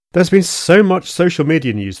There's been so much social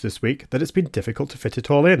media news this week that it's been difficult to fit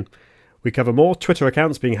it all in. We cover more Twitter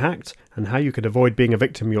accounts being hacked and how you can avoid being a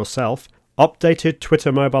victim yourself, updated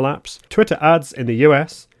Twitter mobile apps, Twitter ads in the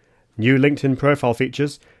US, new LinkedIn profile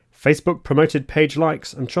features, Facebook promoted page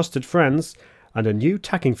likes and trusted friends, and a new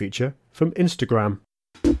tagging feature from Instagram.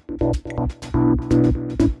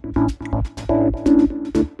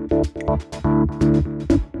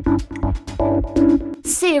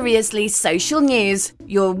 Seriously Social News,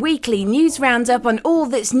 your weekly news roundup on all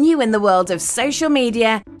that's new in the world of social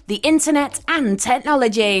media, the internet and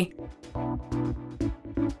technology.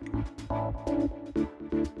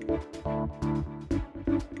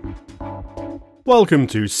 Welcome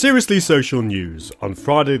to Seriously Social News on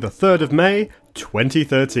Friday the 3rd of May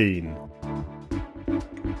 2013.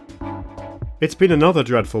 It's been another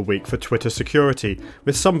dreadful week for Twitter security,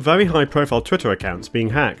 with some very high-profile Twitter accounts being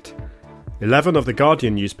hacked. 11 of the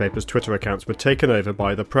Guardian newspaper's Twitter accounts were taken over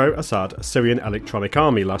by the pro-Assad Syrian Electronic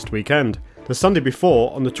Army last weekend. The Sunday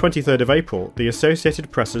before, on the 23rd of April, the Associated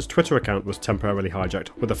Press's Twitter account was temporarily hijacked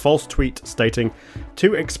with a false tweet stating,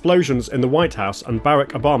 "2 explosions in the White House and Barack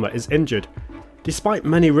Obama is injured." Despite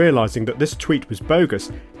many realising that this tweet was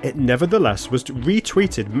bogus, it nevertheless was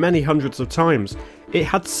retweeted many hundreds of times. It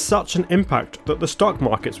had such an impact that the stock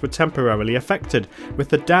markets were temporarily affected, with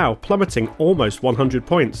the Dow plummeting almost 100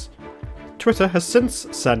 points. Twitter has since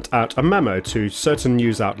sent out a memo to certain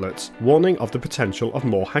news outlets, warning of the potential of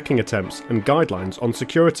more hacking attempts and guidelines on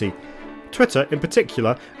security. Twitter, in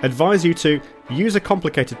particular, advise you to use a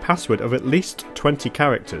complicated password of at least 20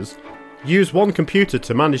 characters, use one computer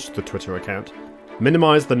to manage the Twitter account,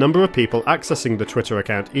 minimise the number of people accessing the Twitter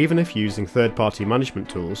account even if using third-party management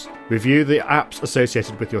tools, review the apps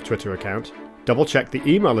associated with your Twitter account, double-check the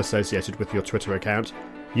email associated with your Twitter account,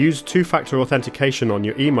 use two-factor authentication on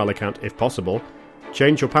your email account if possible,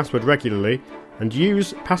 change your password regularly, and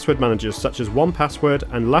use password managers such as 1Password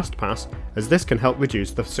and LastPass, as this can help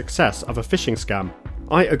reduce the success of a phishing scam.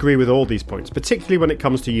 I agree with all these points, particularly when it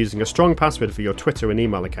comes to using a strong password for your Twitter and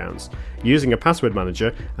email accounts, using a password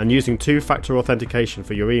manager, and using two-factor authentication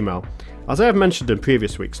for your email. As I have mentioned in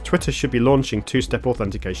previous weeks, Twitter should be launching two-step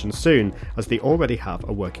authentication soon, as they already have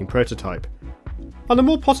a working prototype. On a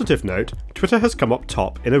more positive note, Twitter has come up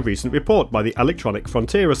top in a recent report by the Electronic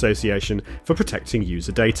Frontier Association for protecting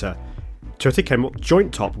user data. Twitter came up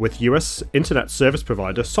joint top with US internet service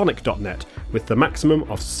provider Sonic.net with the maximum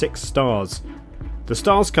of 6 stars. The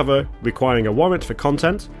stars cover requiring a warrant for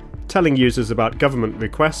content, telling users about government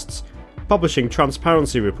requests, publishing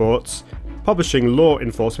transparency reports, publishing law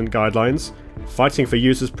enforcement guidelines, fighting for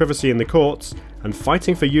users' privacy in the courts, and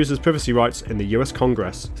fighting for users' privacy rights in the US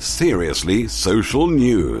Congress. Seriously Social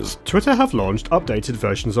News. Twitter have launched updated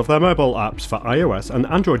versions of their mobile apps for iOS and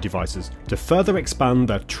Android devices to further expand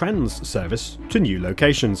their Trends service to new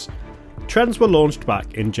locations. Trends were launched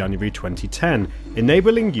back in January 2010,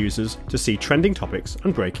 enabling users to see trending topics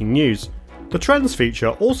and breaking news. The Trends feature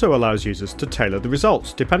also allows users to tailor the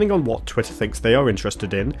results depending on what Twitter thinks they are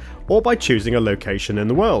interested in, or by choosing a location in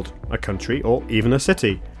the world, a country, or even a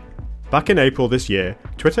city. Back in April this year,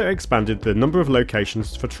 Twitter expanded the number of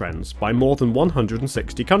locations for Trends by more than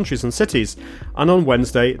 160 countries and cities, and on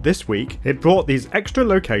Wednesday this week it brought these extra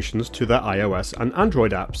locations to their iOS and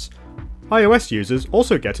Android apps. iOS users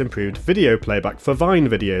also get improved video playback for Vine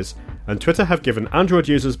videos, and Twitter have given Android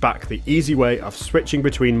users back the easy way of switching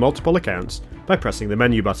between multiple accounts by pressing the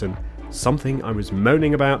menu button, something I was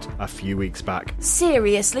moaning about a few weeks back.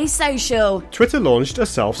 Seriously Social. Twitter launched a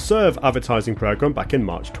self-serve advertising program back in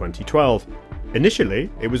March 2012. Initially,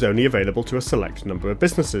 it was only available to a select number of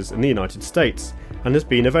businesses in the United States, and has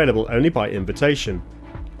been available only by invitation.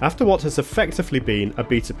 After what has effectively been a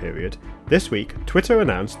beta period, this week Twitter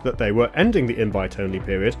announced that they were ending the invite-only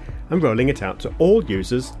period and rolling it out to all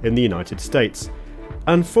users in the United States.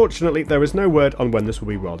 Unfortunately, there is no word on when this will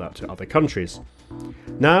be rolled out to other countries.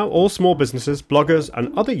 Now, all small businesses, bloggers,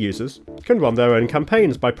 and other users can run their own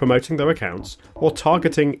campaigns by promoting their accounts or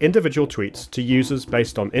targeting individual tweets to users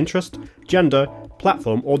based on interest, gender,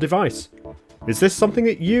 platform, or device. Is this something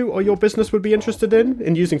that you or your business would be interested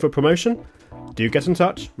in using for promotion? Do get in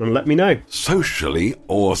touch and let me know. Socially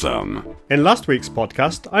awesome. In last week's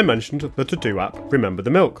podcast, I mentioned the To-Do app Remember the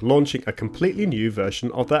Milk launching a completely new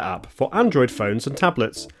version of their app for Android phones and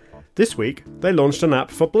tablets. This week, they launched an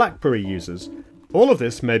app for BlackBerry users. All of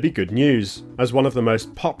this may be good news, as one of the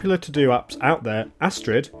most popular To-Do apps out there,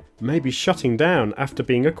 Astrid, may be shutting down after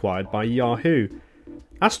being acquired by Yahoo.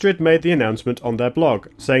 Astrid made the announcement on their blog,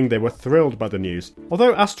 saying they were thrilled by the news.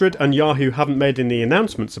 Although Astrid and Yahoo haven't made any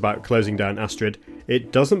announcements about closing down Astrid,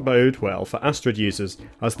 it doesn't bode well for Astrid users,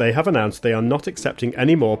 as they have announced they are not accepting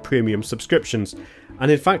any more premium subscriptions,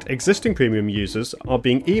 and in fact existing premium users are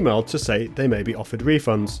being emailed to say they may be offered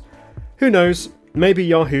refunds. Who knows, maybe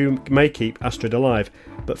Yahoo may keep Astrid alive,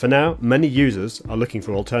 but for now, many users are looking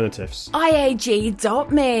for alternatives.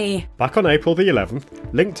 IAG.me. Back on April the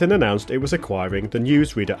 11th, LinkedIn announced it was acquiring the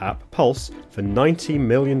newsreader app Pulse for $90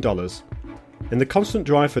 million. In the constant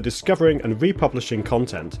drive for discovering and republishing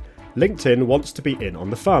content, LinkedIn wants to be in on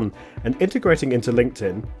the fun, and integrating into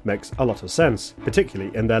LinkedIn makes a lot of sense,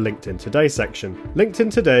 particularly in their LinkedIn Today section.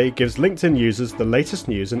 LinkedIn Today gives LinkedIn users the latest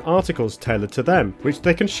news and articles tailored to them, which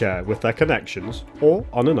they can share with their connections or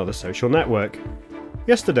on another social network.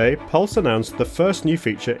 Yesterday, Pulse announced the first new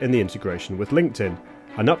feature in the integration with LinkedIn,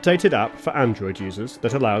 an updated app for Android users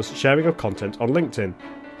that allows sharing of content on LinkedIn.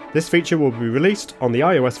 This feature will be released on the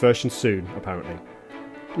iOS version soon, apparently.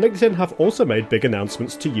 LinkedIn have also made big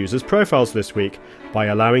announcements to users' profiles this week by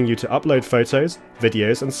allowing you to upload photos,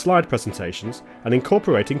 videos and slide presentations and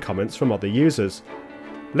incorporating comments from other users.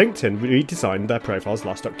 LinkedIn redesigned their profiles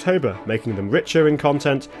last October, making them richer in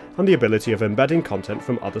content and the ability of embedding content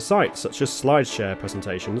from other sites such as SlideShare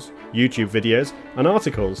presentations, YouTube videos and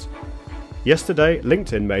articles. Yesterday,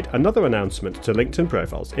 LinkedIn made another announcement to LinkedIn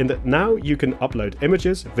profiles in that now you can upload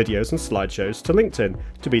images, videos and slideshows to LinkedIn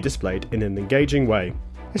to be displayed in an engaging way.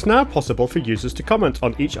 It's now possible for users to comment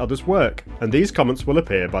on each other's work, and these comments will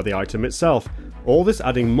appear by the item itself, all this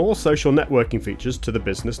adding more social networking features to the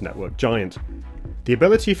business network giant. The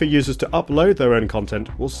ability for users to upload their own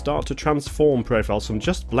content will start to transform profiles from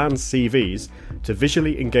just bland CVs to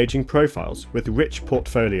visually engaging profiles with rich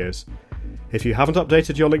portfolios. If you haven't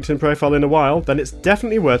updated your LinkedIn profile in a while, then it's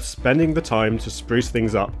definitely worth spending the time to spruce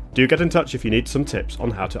things up. Do get in touch if you need some tips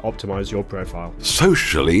on how to optimize your profile.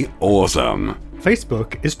 Socially awesome.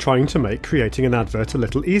 Facebook is trying to make creating an advert a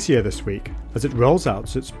little easier this week, as it rolls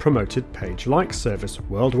out its promoted page likes service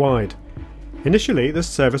worldwide. Initially, this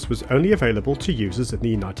service was only available to users in the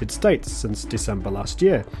United States since December last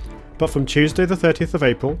year, but from Tuesday the 30th of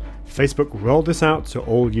April, Facebook rolled this out to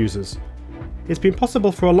all users. It's been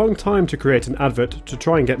possible for a long time to create an advert to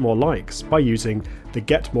try and get more likes by using the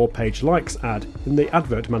Get More Page Likes ad in the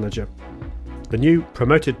Advert Manager. The new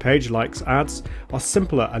promoted page likes ads are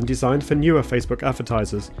simpler and designed for newer Facebook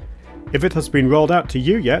advertisers. If it has been rolled out to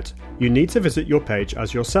you yet, you need to visit your page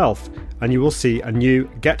as yourself, and you will see a new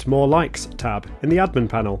Get More Likes tab in the admin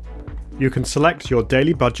panel. You can select your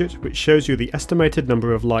daily budget, which shows you the estimated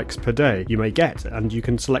number of likes per day you may get, and you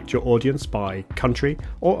can select your audience by country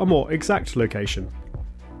or a more exact location.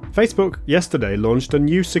 Facebook yesterday launched a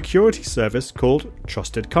new security service called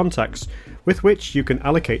Trusted Contacts, with which you can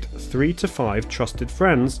allocate 3 to 5 trusted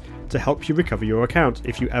friends to help you recover your account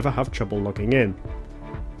if you ever have trouble logging in.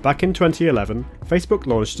 Back in 2011, Facebook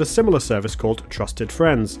launched a similar service called Trusted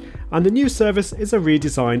Friends, and the new service is a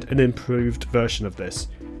redesigned and improved version of this.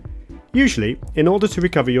 Usually, in order to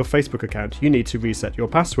recover your Facebook account, you need to reset your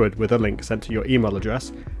password with a link sent to your email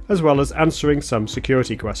address, as well as answering some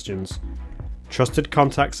security questions. Trusted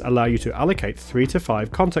Contacts allow you to allocate 3 to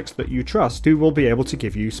 5 contacts that you trust who will be able to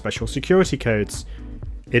give you special security codes.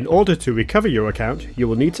 In order to recover your account, you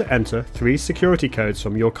will need to enter 3 security codes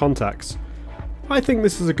from your contacts. I think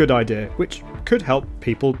this is a good idea, which could help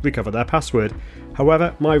people recover their password.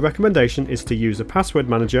 However, my recommendation is to use a password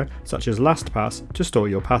manager such as LastPass to store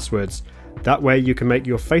your passwords. That way you can make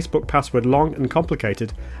your Facebook password long and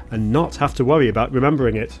complicated and not have to worry about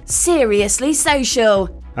remembering it. Seriously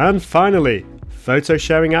social. And finally, photo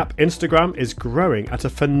sharing app Instagram is growing at a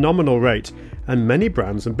phenomenal rate, and many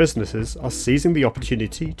brands and businesses are seizing the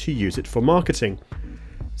opportunity to use it for marketing.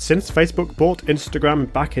 Since Facebook bought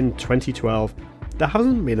Instagram back in 2012, there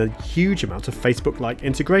hasn't been a huge amount of Facebook-like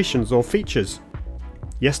integrations or features.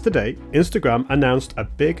 Yesterday, Instagram announced a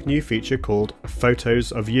big new feature called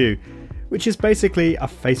Photos of You, which is basically a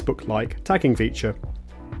Facebook-like tagging feature.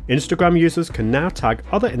 Instagram users can now tag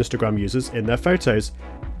other Instagram users in their photos,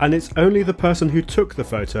 and it's only the person who took the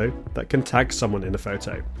photo that can tag someone in a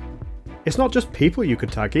photo. It's not just people you can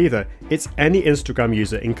tag either, it's any Instagram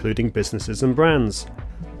user including businesses and brands.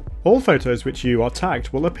 All photos which you are tagged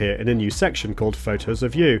will appear in a new section called Photos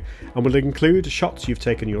of You, and will include shots you've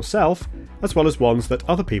taken yourself, as well as ones that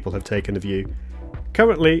other people have taken of you.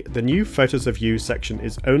 Currently, the new Photos of You section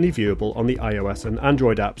is only viewable on the iOS and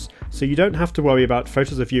Android apps, so you don't have to worry about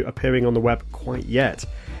Photos of You appearing on the web quite yet.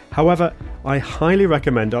 However, I highly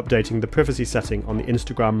recommend updating the privacy setting on the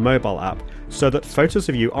Instagram mobile app so that Photos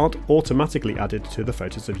of You aren't automatically added to the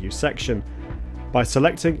Photos of You section. By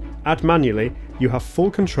selecting Add Manually, you have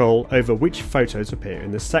full control over which photos appear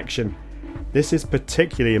in this section. This is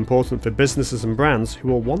particularly important for businesses and brands who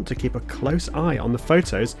will want to keep a close eye on the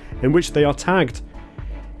photos in which they are tagged.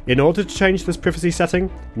 In order to change this privacy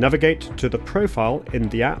setting, navigate to the profile in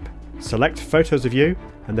the app, select Photos of You,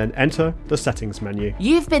 and then enter the settings menu.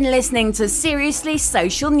 You've been listening to Seriously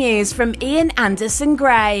Social News from Ian Anderson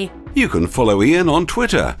Gray. You can follow Ian on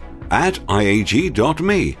Twitter at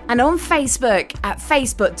iag.me. And on Facebook at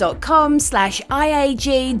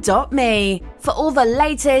facebook.com/iag.me. For all the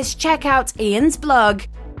latest, check out Ian's blog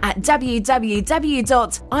at www.iag.me.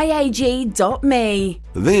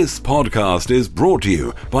 This podcast is brought to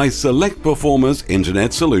you by Select Performers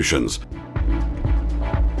Internet Solutions.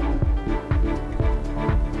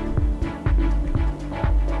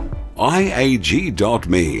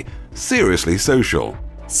 iag.me. Seriously social.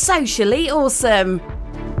 Socially awesome.